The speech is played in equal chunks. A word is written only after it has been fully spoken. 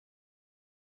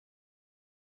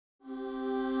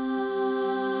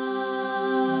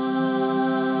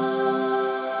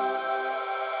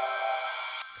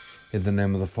In the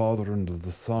name of the Father, and of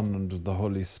the Son, and of the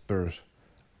Holy Spirit.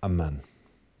 Amen.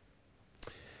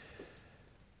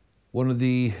 One of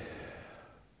the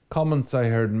comments I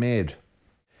heard made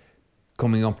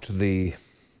coming up to the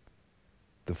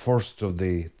first of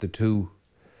the two,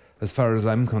 as far as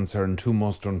I'm concerned, two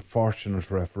most unfortunate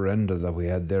referenda that we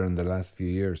had there in the last few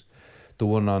years. The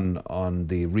one on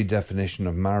the redefinition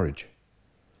of marriage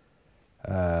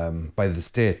by the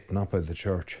state, not by the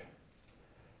church.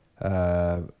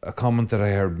 A comment that I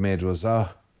heard made was,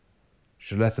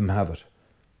 should let them have it.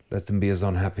 Let them be as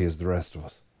unhappy as the rest of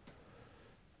us.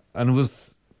 And it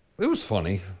was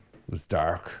funny. It was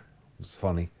dark. It was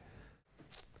funny.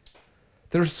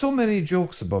 There are so many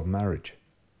jokes about marriage.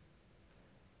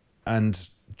 And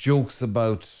jokes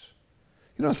about,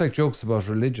 it's like jokes about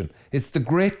religion. It's the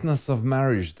greatness of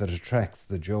marriage that attracts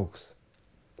the jokes.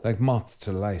 Like moths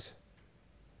to light.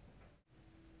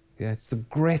 Yeah, it's the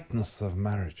greatness of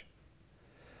marriage.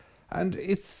 And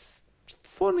it's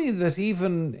funny that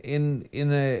even in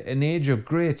an age of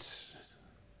great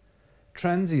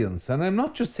transience, and I'm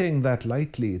not just saying that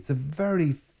lightly, it's a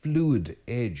very fluid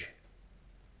age.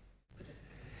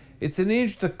 It's an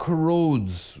age that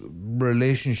corrodes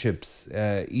relationships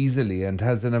easily and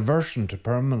has an aversion to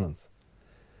permanence.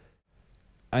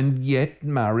 And yet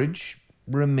marriage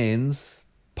remains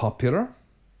popular.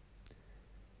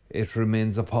 It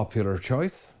remains a popular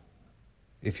choice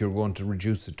if you're going to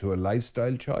reduce it to a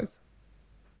lifestyle choice.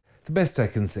 The best I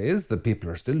can say is that people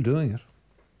are still doing it,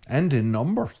 and in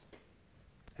numbers.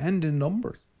 And in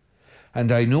numbers.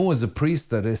 And I know as a priest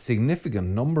that a significant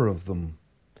number of them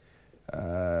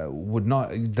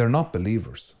they're not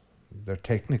believers. They're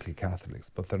technically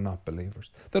Catholics, but they're not believers.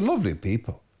 They're lovely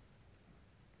people.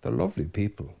 They're lovely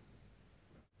people.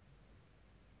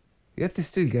 Yet they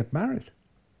still get married.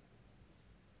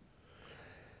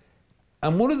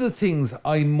 And one of the things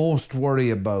I most worry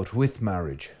about with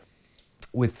marriage,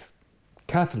 with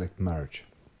Catholic marriage,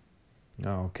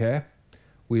 okay,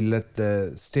 we let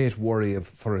the state worry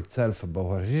for itself about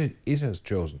what it has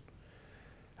chosen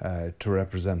to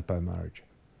represent by marriage.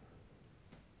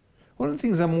 One of the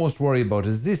things I'm most worried about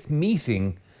is this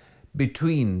meeting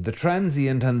between the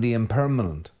transient and the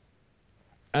impermanent,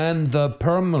 and the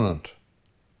permanent,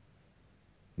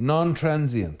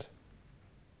 non-transient,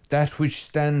 that which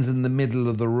stands in the middle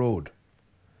of the road,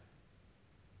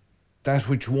 that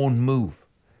which won't move,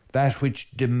 that which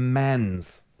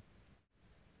demands.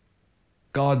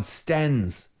 God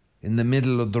stands in the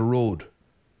middle of the road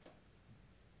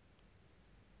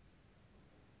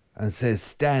and says,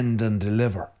 stand and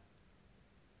deliver.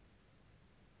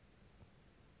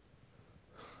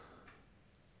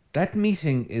 That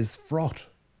meeting is fraught.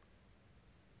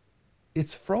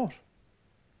 It's fraught.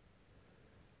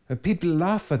 People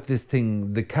laugh at this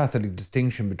thing, the Catholic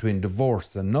distinction between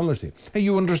divorce and nullity. Hey,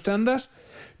 you understand that?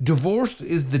 Divorce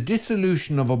is the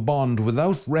dissolution of a bond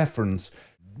without reference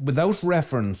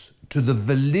to the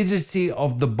validity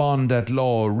of the bond at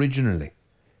law originally.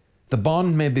 The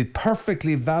bond may be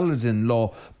perfectly valid in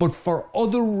law, but for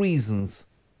other reasons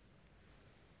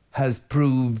has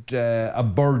proved a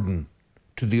burden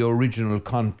to the original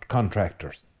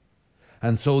contractors.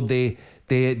 And so they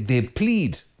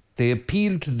plead. They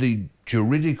appeal to the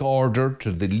juridic order,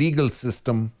 to the legal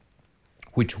system,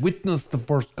 which witnessed the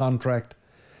first contract.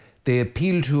 They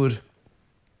appeal to it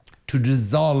to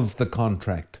dissolve the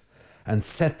contract and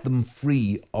set them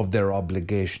free of their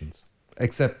obligations.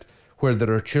 Except where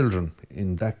there are children.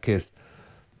 In that case,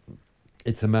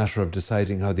 it's a matter of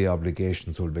deciding how the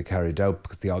obligations will be carried out,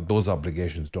 because those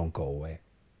obligations don't go away.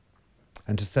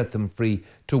 And to set them free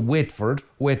to wait for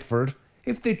it,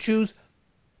 if they choose,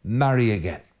 marry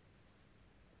again.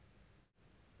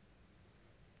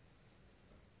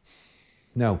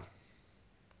 Now,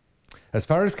 as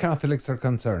far as Catholics are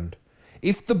concerned,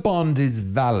 if the bond is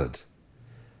valid,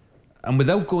 and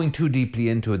without going too deeply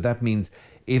into it, that means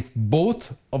if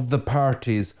both of the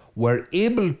parties were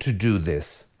able to do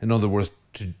this, in other words,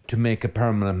 to make a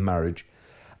permanent marriage,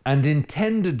 and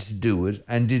intended to do it,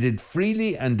 and did it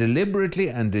freely and deliberately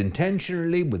and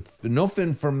intentionally with enough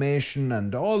information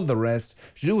and all the rest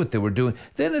to do what they were doing,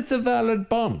 then it's a valid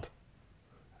bond.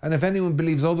 And if anyone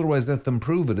believes otherwise, let them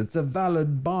prove it. It's a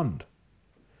valid bond.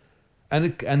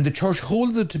 And the church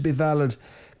holds it to be valid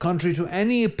contrary to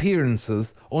any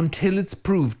appearances until it's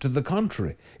proved to the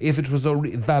contrary. If it was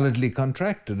validly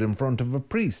contracted in front of a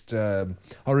priest or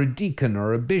a deacon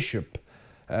or a bishop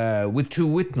with two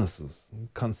witnesses,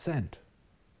 consent.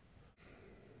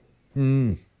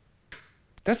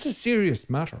 That's a serious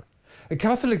matter. A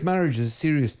Catholic marriage is a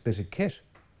serious bit of kit,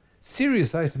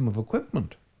 serious item of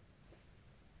equipment.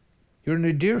 You're in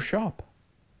a dear shop.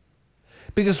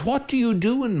 Because what do you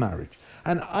do in marriage?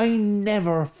 And I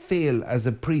never fail as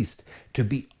a priest to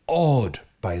be awed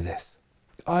by this.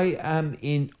 I am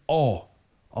in awe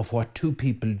of what two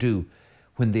people do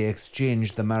when they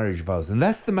exchange the marriage vows. And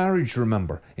that's the marriage,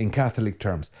 remember, in Catholic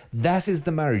terms. That is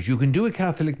the marriage. You can do a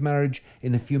Catholic marriage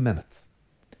in a few minutes.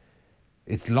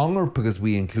 It's longer because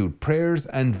we include prayers,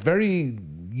 and very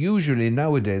usually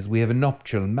nowadays we have a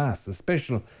nuptial mass,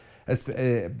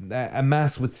 a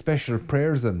mass with special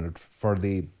prayers in it for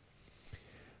the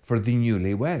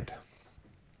newlywed.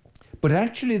 But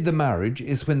actually the marriage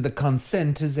is when the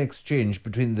consent is exchanged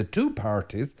between the two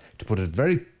parties, to put it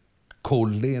very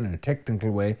coldly in a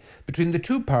technical way, between the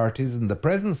two parties in the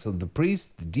presence of the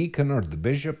priest, the deacon or the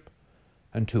bishop,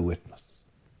 and two witnesses.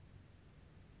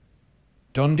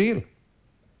 Done deal.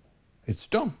 It's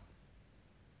done.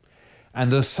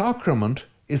 And the sacrament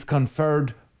is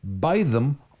conferred by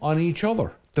them on each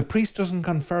other. The priest doesn't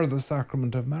confer the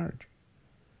sacrament of marriage.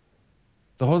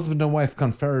 The husband and wife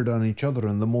confer it on each other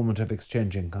in the moment of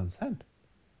exchanging consent.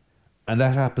 And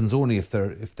that happens only if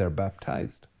they're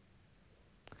baptized.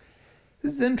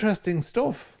 This is interesting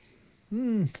stuff.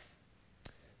 This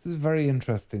is very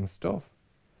interesting stuff.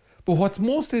 But what's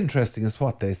most interesting is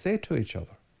what they say to each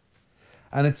other.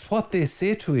 And it's what they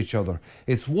say to each other.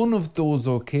 It's one of those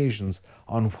occasions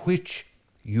on which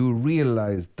you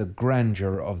realize the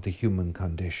grandeur of the human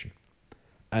condition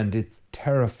and its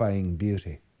terrifying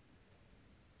beauty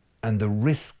and the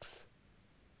risks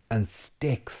and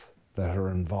stakes that are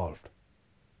involved.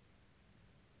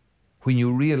 When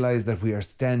you realize that we are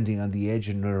standing on the edge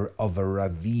of a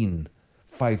ravine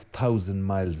 5,000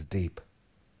 miles deep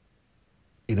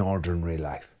in ordinary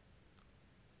life.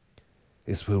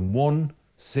 It's when one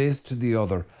says to the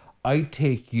other, I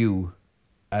take you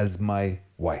as my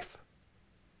wife,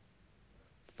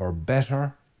 for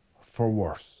better, for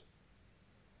worse,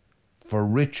 for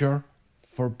richer,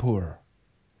 for poorer,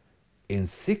 in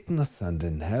sickness and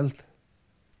in health,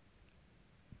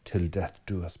 till death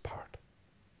do us part.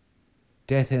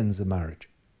 Death ends a marriage.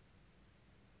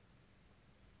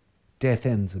 Death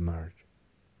ends a marriage.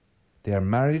 They are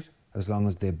married as long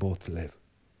as they both live.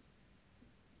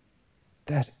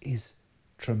 That is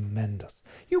tremendous.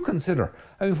 You consider,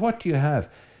 what do you have?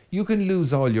 You can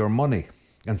lose all your money,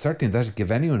 and certainly that'll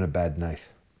give anyone a bad night.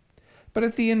 But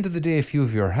at the end of the day, if you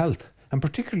have your health, and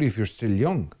particularly if you're still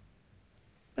young,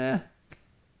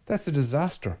 that's a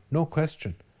disaster, no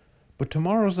question. But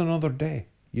tomorrow's another day.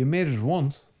 You made it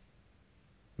once.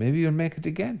 Maybe you'll make it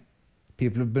again.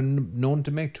 People have been known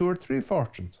to make 2 or 3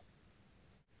 fortunes.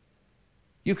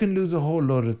 You can lose a whole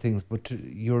load of things, but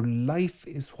your life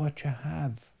is what you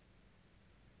have.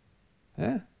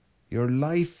 Your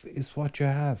life is what you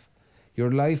have.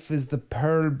 Your life is the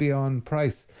pearl beyond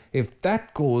price. If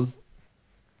that goes,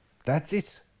 that's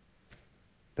it.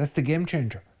 That's the game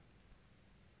changer.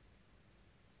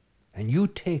 And you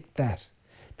take that.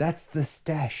 That's the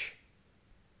stash.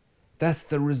 That's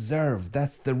the reserve.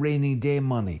 That's the rainy day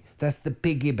money. That's the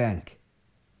piggy bank.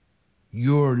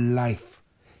 Your life,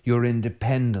 your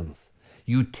independence.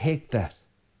 You take that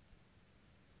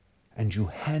and you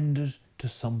hand it to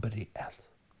somebody else.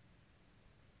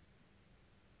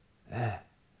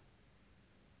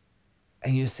 And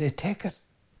you say, take it.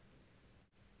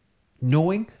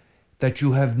 Knowing that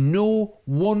you have no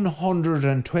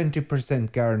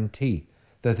 120% guarantee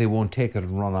that they won't take it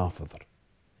and run off with it.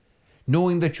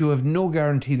 Knowing that you have no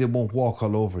guarantee they won't walk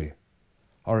all over you.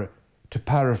 Or, to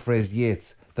paraphrase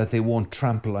Yeats, that they won't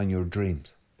trample on your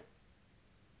dreams.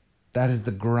 That is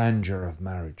the grandeur of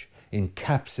marriage,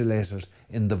 encapsulated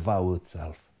in the vow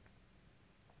itself.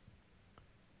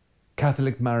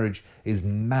 Catholic marriage is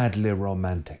madly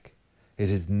romantic. It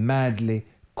is madly,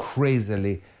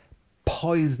 crazily,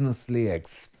 poisonously,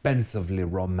 expensively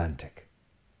romantic.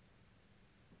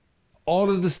 All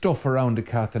of the stuff around a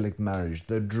Catholic marriage,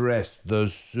 the dress, the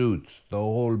suits, the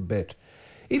whole bit.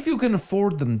 If you can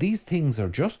afford them, these things are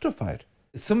justified.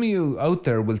 Some of you out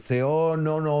there will say, oh,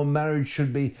 no, marriage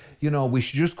should be, we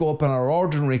should just go up in our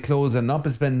ordinary clothes and not be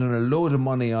spending a load of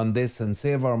money on this and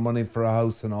save our money for a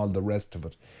house and all the rest of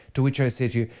it. To which I say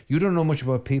to you, you don't know much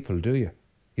about people, do you?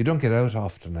 You don't get out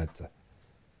often, I'd say.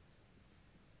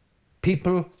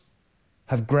 People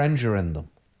have grandeur in them.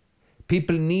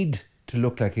 People need to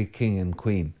look like a king and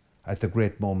queen at the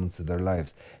great moments of their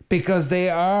lives because they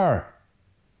are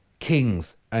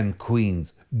kings and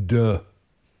queens. Duh.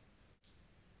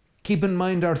 Keep in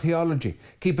mind our theology.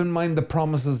 Keep in mind the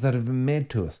promises that have been made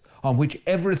to us, on which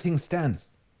everything stands.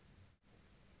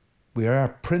 We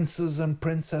are princes and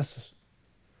princesses.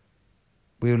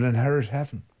 We will inherit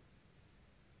heaven.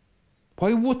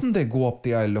 Why wouldn't they go up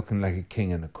the aisle looking like a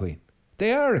king and a queen?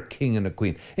 They are a king and a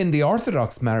queen. In the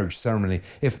Orthodox marriage ceremony,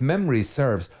 if memory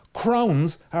serves,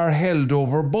 crowns are held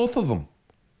over both of them.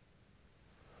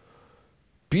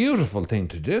 Beautiful thing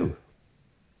to do.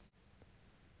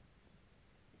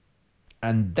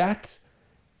 And that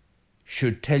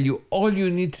should tell you all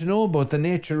you need to know about the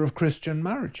nature of Christian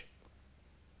marriage.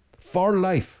 For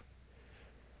life.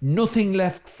 Nothing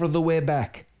left for the way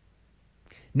back.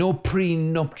 No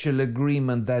prenuptial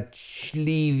agreement, that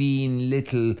schleeving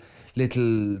little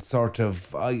sort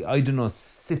of, I don't know,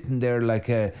 sitting there like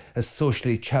a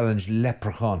socially challenged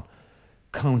leprechaun,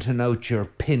 counting out your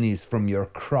pennies from your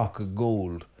crock of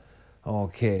gold.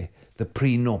 Okay, the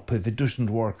prenup, if it doesn't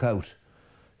work out,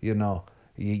 you know,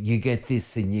 you get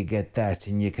this and you get that,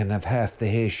 and you can have half the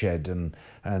hay shed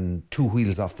and 2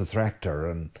 wheels off the tractor,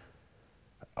 and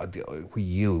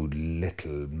you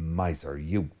little miser,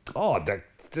 you. Oh,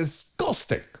 that's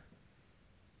disgusting.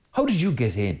 How did you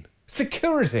get in?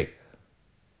 Security.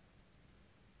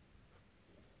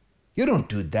 You don't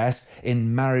do that.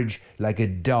 In marriage, like a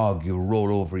dog, you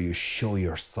roll over, you show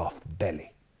your soft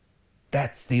belly.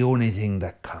 That's the only thing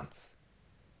that counts.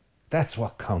 That's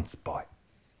what counts, boy.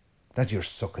 That's your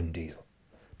sucking diesel.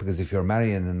 Because if you're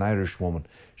marrying an Irish woman,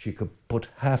 she could put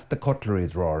half the cutlery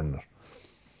drawer in it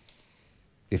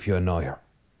if you annoy her.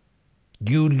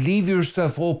 You leave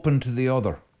yourself open to the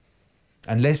other.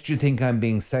 And lest you think I'm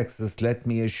being sexist, let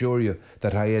me assure you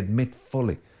that I admit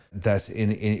fully that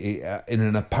in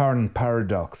an apparent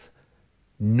paradox,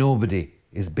 nobody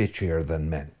is bitchier than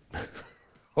men.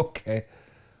 Okay?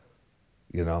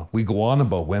 You know, we go on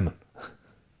about women.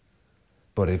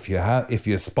 But if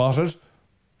you spot it,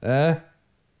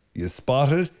 you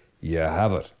spot it, you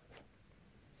have it.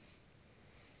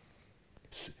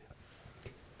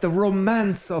 The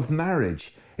romance of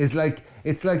marriage is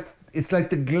it's like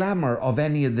the glamour of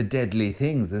any of the deadly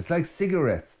things. It's like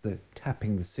cigarettes, the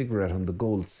tapping the cigarette on the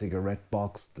gold cigarette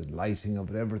box, the lighting of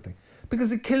it, everything.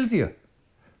 Because it kills you.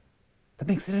 That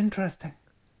makes it interesting.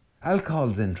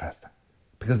 Alcohol's interesting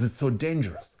because it's so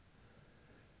dangerous.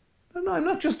 No, I'm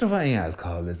not justifying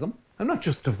alcoholism. I'm not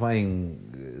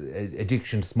justifying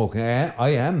addiction to smoking. I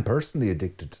am personally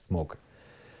addicted to smoking.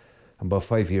 I'm about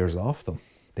 5 years off them.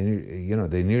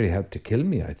 They nearly helped to kill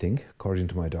me, I think, according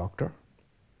to my doctor.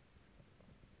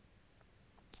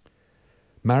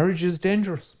 Marriage is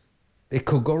dangerous. It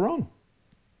could go wrong.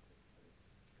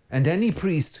 And any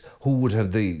priest who would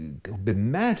have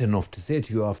been mad enough to say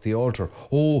to you off the altar,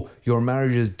 oh, your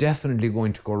marriage is definitely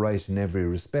going to go right in every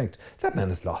respect, that man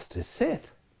has lost his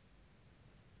faith.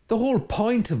 The whole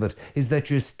point of it is that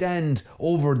you stand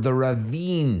over the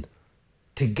ravine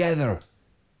together,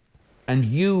 and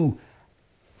you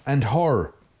and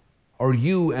her, or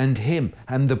you and him,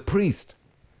 and the priest.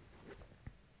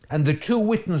 And the 2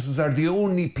 witnesses are the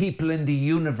only people in the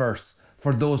universe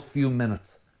for those few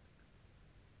minutes.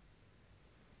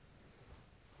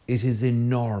 It is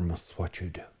enormous what you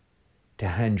do to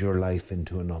hand your life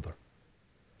into another.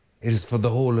 It is for the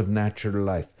whole of natural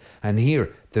life. And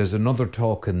here, there's another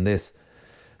talk in this,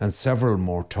 and several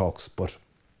more talks,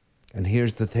 and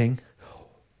here's the thing.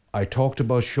 I talked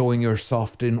about showing your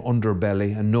soft in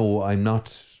underbelly, and no, I'm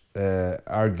not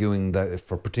arguing that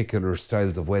for particular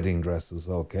styles of wedding dresses,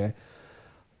 okay?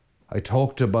 I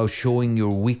talked about showing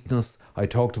your weakness. I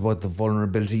talked about the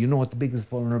vulnerability. You know what the biggest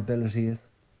vulnerability is?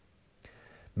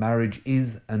 Marriage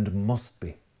is and must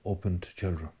be open to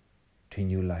children, to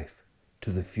new life,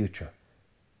 to the future.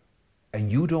 And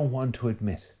you don't want to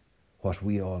admit what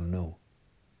we all know.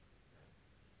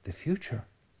 The future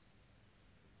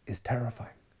is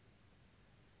terrifying.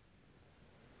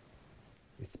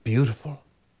 It's beautiful,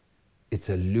 it's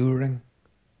alluring,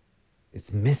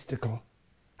 it's mystical,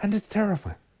 and it's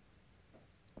terrifying.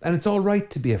 And it's all right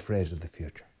to be afraid of the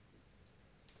future.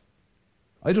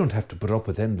 I don't have to put up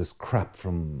with endless crap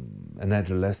from an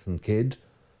adolescent kid,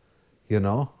 you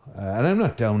know. And I'm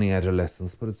not downing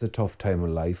adolescence, but it's a tough time of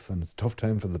life, and it's a tough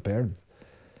time for the parents.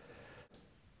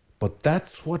 But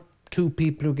that's what 2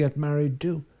 people who get married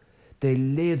do. They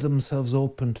lay themselves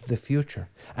open to the future.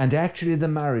 And actually the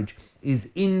marriage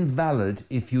is invalid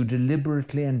if you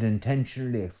deliberately and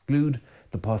intentionally exclude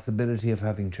the possibility of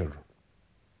having children.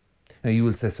 Now you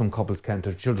will say some couples can't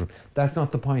have children. That's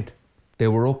not the point. They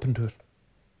were open to it.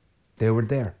 They were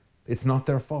there. It's not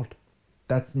their fault.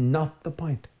 That's not the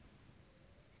point.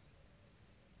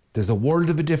 There's a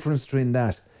world of a difference between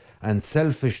that and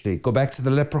selfishly. Go back to the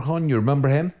leprechaun, you remember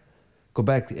him? Go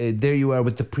back, there you are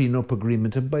with the prenup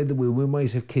agreement. And by the way, we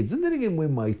might have kids. And then again, we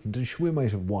mightn't. And we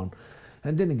might have 1.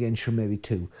 And then again, sure, maybe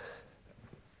 2.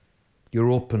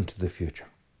 You're open to the future.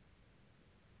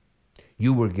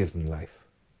 You were given life.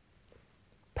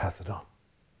 Pass it on.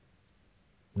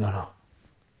 No.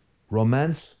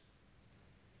 Romance?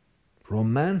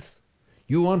 Romance?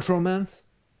 You want romance?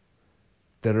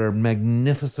 There are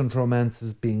magnificent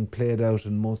romances being played out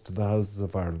in most of the houses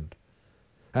of Ireland.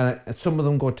 And some of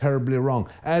them go terribly wrong,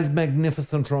 as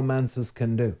magnificent romances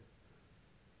can do.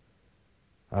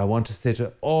 I want to say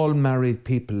to all married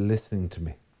people listening to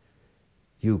me,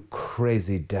 you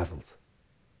crazy devils,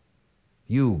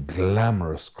 you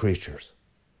glamorous creatures,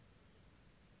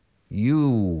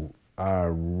 you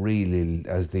are really,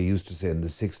 as they used to say in the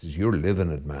 60s, you're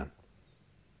living it, man.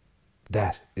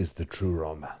 That is the true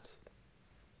romance.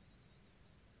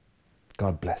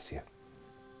 God bless you.